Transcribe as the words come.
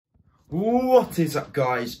What is up,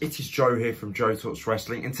 guys? It is Joe here from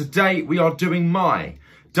JoeTalksWrestling, and today we are doing my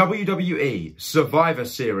WWE Survivor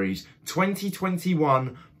Series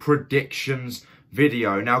 2021 predictions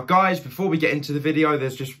video. Now, guys, before we get into the video,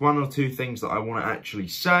 there's just one or two things that I want to actually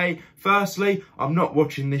say. Firstly, I'm not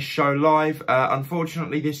watching this show live.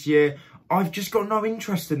 Unfortunately, this year, I've just got no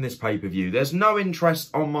interest in this pay-per-view. There's no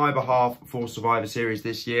interest on my behalf for Survivor Series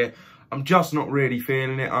this year. I'm just not really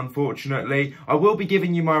feeling it, unfortunately. I will be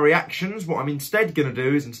giving you my reactions. What I'm instead going to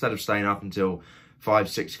do is, instead of staying up until 5,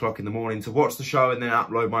 6 o'clock in the morning to watch the show and then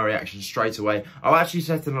upload my reactions straight away, I'll actually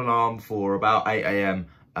set an alarm for about 8 AM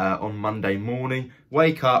on Monday morning,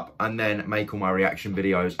 wake up and then make all my reaction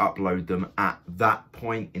videos, upload them at that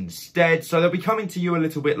point instead. So they'll be coming to you a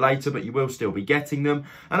little bit later, but you will still be getting them.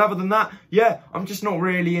 And other than that, yeah, I'm just not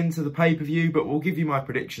really into the pay-per-view, but we'll give you my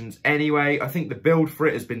predictions anyway. I think the build for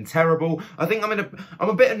it has been terrible. I think I'm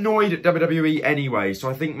a bit annoyed at WWE anyway, so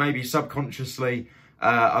I think maybe subconsciously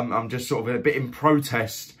I'm just sort of a bit in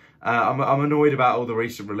protest. I'm annoyed about all the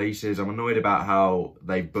recent releases. I'm annoyed about how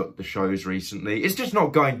they booked the shows recently. It's just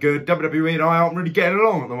not going good. WWE and I aren't really getting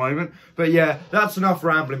along at the moment. But yeah, that's enough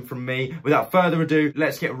rambling from me. Without further ado,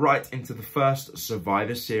 let's get right into the first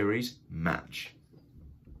Survivor Series match.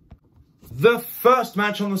 The first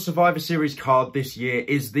match on the Survivor Series card this year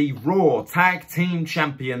is the Raw Tag Team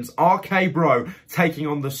Champions, RK Bro, taking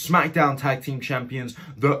on the SmackDown Tag Team Champions,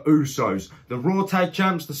 the Usos. The Raw Tag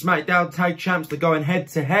Champs, the SmackDown Tag Champs, they're going head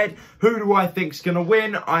to head. Who do I think's going to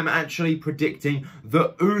win? I'm actually predicting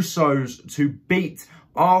the Usos to beat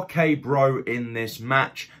RK Bro in this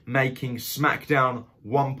match, making SmackDown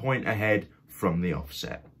 1 point ahead from the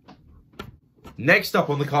offset. Next up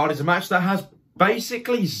on the card is a match that has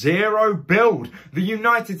basically zero build. The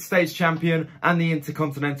United States Champion and the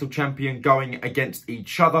Intercontinental Champion going against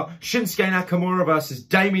each other. Shinsuke Nakamura versus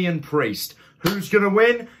Damian Priest. Who's going to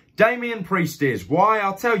win? Damian Priest is. Why?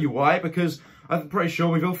 I'll tell you why. Because I'm pretty sure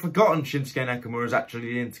we've all forgotten Shinsuke Nakamura is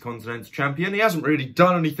actually the Intercontinental Champion. He hasn't really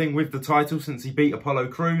done anything with the title since he beat Apollo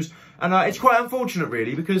Crews. And it's quite unfortunate,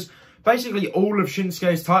 really, because basically all of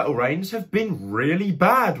Shinsuke's title reigns have been really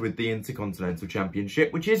bad with the Intercontinental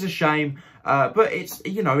Championship, which is a shame, but it's,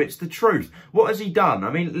 you know, it's the truth. What has he done? I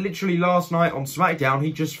mean, literally last night on SmackDown,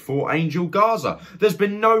 he just fought Angel Garza. There's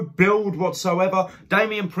been no build whatsoever.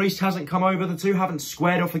 Damian Priest hasn't come over. The two haven't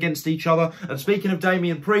squared off against each other. And speaking of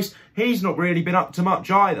Damian Priest, he's not really been up to much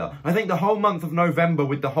either. I think the whole month of November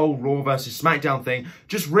with the whole Raw versus SmackDown thing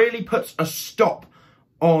just really puts a stop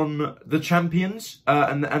on the champions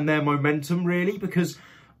and their momentum, really, because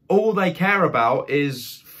all they care about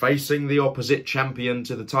is facing the opposite champion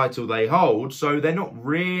to the title they hold, so they're not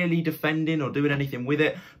really defending or doing anything with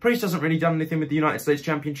it. Priest hasn't really done anything with the United States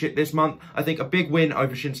Championship this month. I think a big win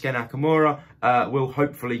over Shinsuke Nakamura will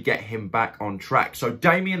hopefully get him back on track. So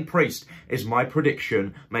Damian Priest is my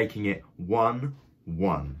prediction, making it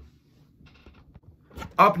 1-1.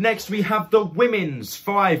 Up next, we have the Women's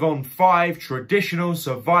 5-on-5 Traditional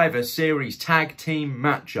Survivor Series Tag Team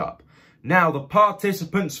Matchup. Now, the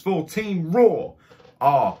participants for Team Raw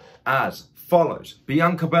are as follows: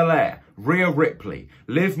 Bianca Belair, Rhea Ripley,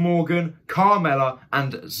 Liv Morgan, Carmella,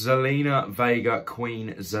 and Zelina Vega,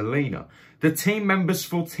 Queen Zelina. The team members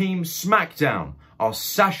for Team SmackDown are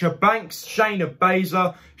Sasha Banks, Shayna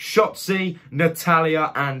Baszler, Shotzi,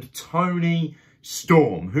 Natalya, and Toni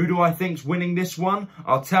Storm. Who do I think's winning this one?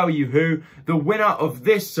 I'll tell you who. The winner of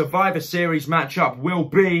this Survivor Series matchup will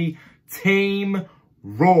be Team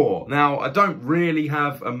Raw. Now, I don't really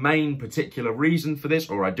have a main particular reason for this,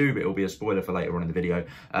 or I do, but it'll be a spoiler for later on in the video.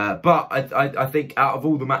 But I think out of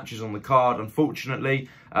all the matches on the card, unfortunately,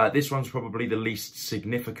 this one's probably the least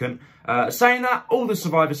significant. Saying that, all the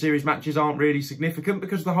Survivor Series matches aren't really significant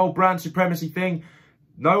because the whole brand supremacy thing,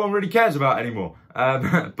 no one really cares about anymore.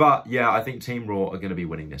 But yeah, I think Team Raw are going to be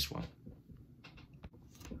winning this one.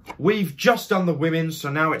 We've just done the women's,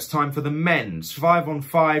 so now it's time for the men's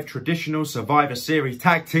 5-on-5 Traditional Survivor Series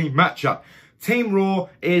Tag Team Matchup. Team Raw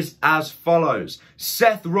is as follows: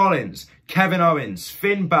 Seth Rollins, Kevin Owens,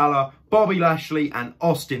 Finn Bálor, Bobby Lashley, and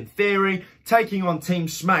Austin Theory taking on Team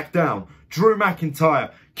SmackDown: Drew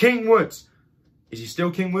McIntyre, King Woods. Is he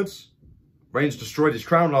still King Woods? Reigns destroyed his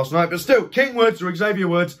crown last night, but still, King Woods or Xavier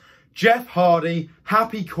Woods, Jeff Hardy,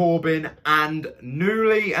 Happy Corbin, and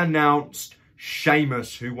newly announced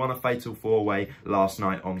Sheamus, who won a Fatal 4-Way last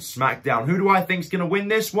night on SmackDown. Who do I think's going to win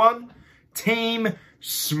this one? Team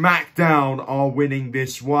SmackDown are winning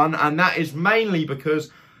this one, and that is mainly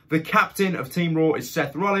because The captain of Team Raw is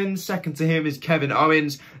Seth Rollins. Second to him is Kevin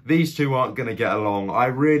Owens. These two aren't going to get along. I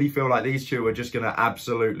really feel like these two are just going to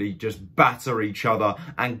absolutely just batter each other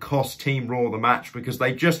and cost Team Raw the match, because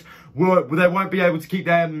they won't be able to keep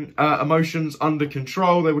their emotions under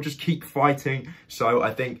control. They will just keep fighting. So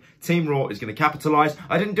I think Team Raw is going to capitalise.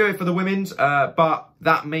 I didn't do it for the women's, but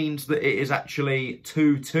that means that it is actually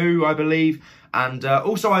 2-2, I believe. And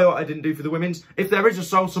also, I didn't do for the women's. If there is a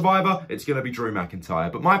sole survivor, it's going to be Drew McIntyre.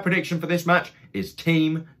 But my prediction for this match is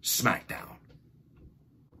Team SmackDown.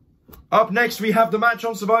 Up next, we have the match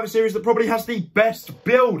on Survivor Series that probably has the best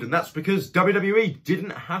build, and that's because WWE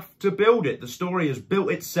didn't have to build it. The story has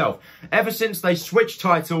built itself. Ever since they switched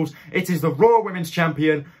titles, it is the Raw Women's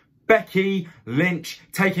Champion, Becky Lynch,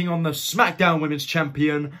 taking on the SmackDown Women's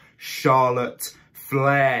Champion, Charlotte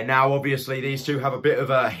Flair. Now, obviously, these two have a bit of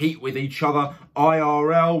a heat with each other.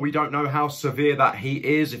 IRL, we don't know how severe that heat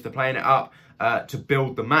is, if they're playing it up to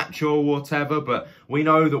build the match or whatever, but we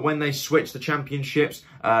know that when they switched the championships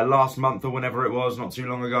last month or whenever it was, not too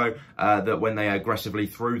long ago, that when they aggressively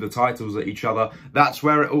threw the titles at each other, that's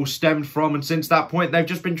where it all stemmed from, and since that point, they've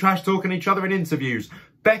just been trash-talking each other in interviews.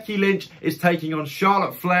 Becky Lynch is taking on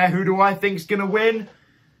Charlotte Flair. Who do I think's going to win?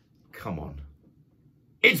 Come on.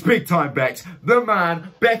 It's big time, Bex. The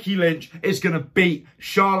man, Becky Lynch, is going to beat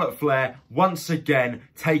Charlotte Flair once again,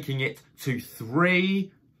 taking it to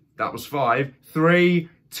 3-2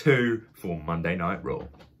 for Monday Night Raw.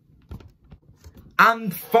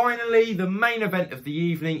 And finally, the main event of the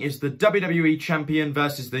evening is the WWE Champion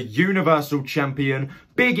versus the Universal Champion,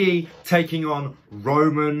 Big E, taking on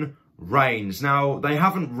Roman Reigns. Now, they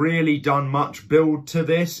haven't really done much build to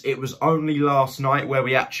this. It was only last night where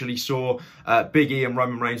we actually saw Big E and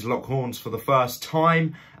Roman Reigns lock horns for the first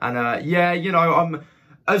time. And yeah, you know,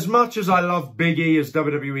 as much as I love Big E as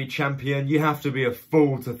WWE Champion, you have to be a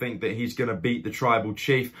fool to think that he's going to beat the Tribal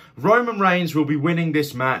Chief. Roman Reigns will be winning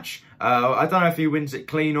this match. I don't know if he wins it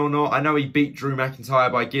clean or not. I know he beat Drew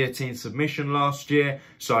McIntyre by guillotine submission last year,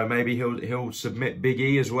 so maybe he'll submit Big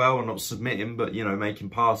E as well, or not submit him, but, you know, make him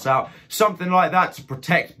pass out. Something like that to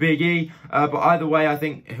protect Big E. But either way, I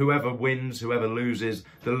think whoever wins, whoever loses,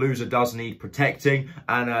 the loser does need protecting.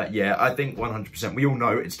 And yeah, I think 100%, we all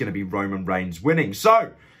know it's going to be Roman Reigns winning.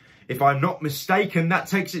 So, if I'm not mistaken, that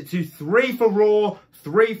takes it to 3 for Raw,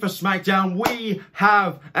 3 for SmackDown. We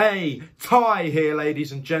have a tie here,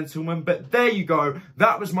 ladies and gentlemen. But there you go.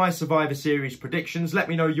 That was my Survivor Series predictions. Let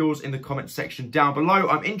me know yours in the comment section down below.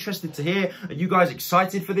 I'm interested to hear, are you guys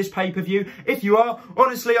excited for this pay-per-view? If you are,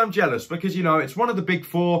 honestly, I'm jealous because, you know, it's one of the big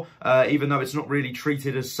four, even though it's not really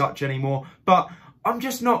treated as such anymore. But I'm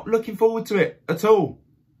just not looking forward to it at all.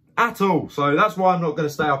 So that's why I'm not going to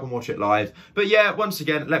stay up and watch it live. But yeah, once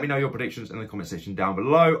again, let me know your predictions in the comment section down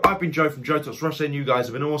below. I've been Joe from JoeTalksWrestling. You guys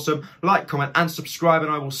have been awesome. Like, comment and subscribe,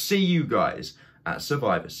 and I will see you guys at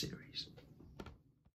Survivor Series.